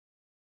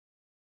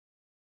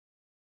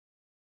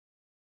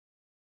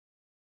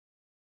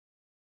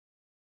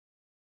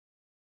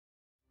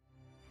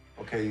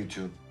Okay, you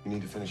two. You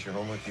need to finish your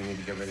homework. You need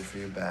to get ready for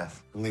your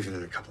bath. I'm leaving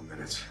in a couple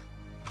minutes.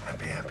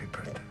 Happy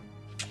birthday.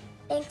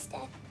 Thanks,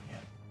 Dad.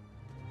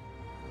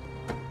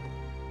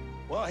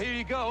 Well, here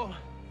you go.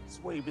 This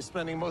is where you'll be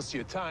spending most of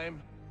your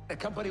time. The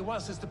company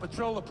wants us to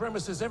patrol the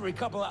premises every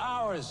couple of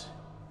hours.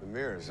 The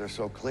mirrors, they're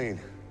so clean.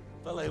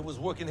 Fella who was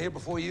working here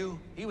before you,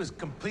 he was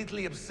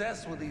completely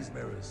obsessed with these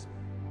mirrors.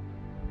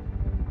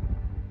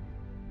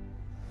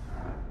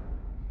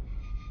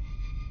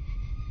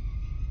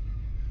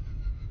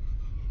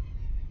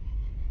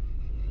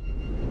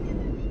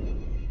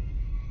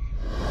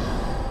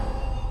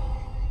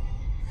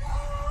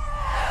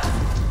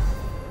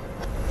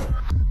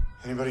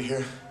 Anybody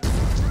here?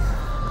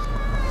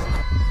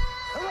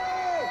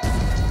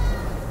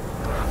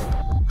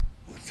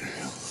 What the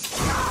hell?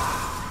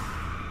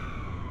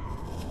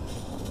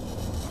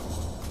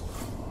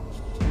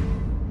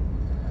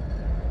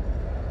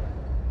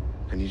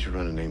 I need you to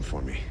run a name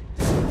for me.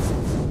 He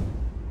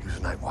was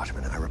a night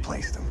watchman and I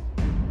replaced him.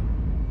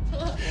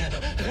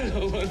 I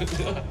don't want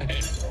to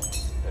die.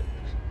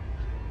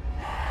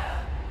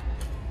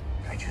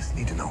 I just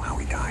need to know how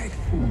he died.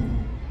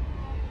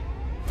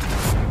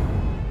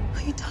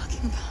 What are you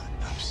talking about?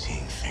 I'm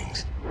seeing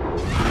things.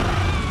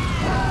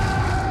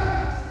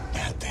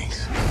 Bad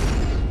things.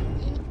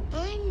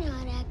 I'm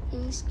not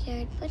acting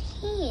scared, but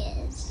he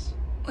is.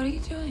 What are you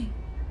doing?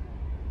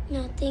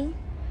 Nothing.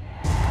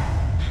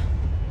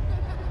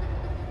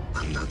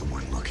 I'm not the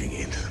one looking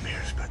into the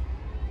mirrors, but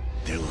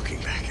they're looking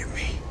back at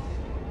me.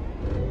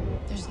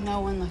 There's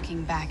no one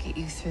looking back at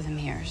you through the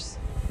mirrors.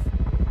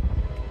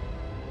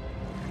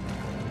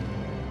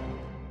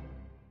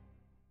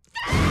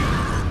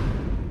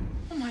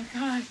 Oh my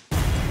God.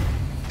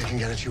 They can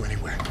get at you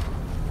anywhere.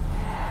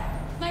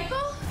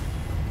 Michael?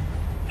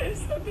 There's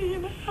something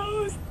in the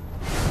house.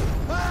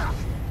 Ah!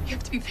 You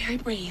have to be very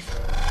brave.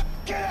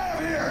 Get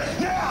out of here,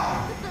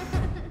 now!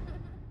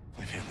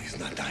 My family's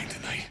not dying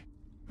tonight.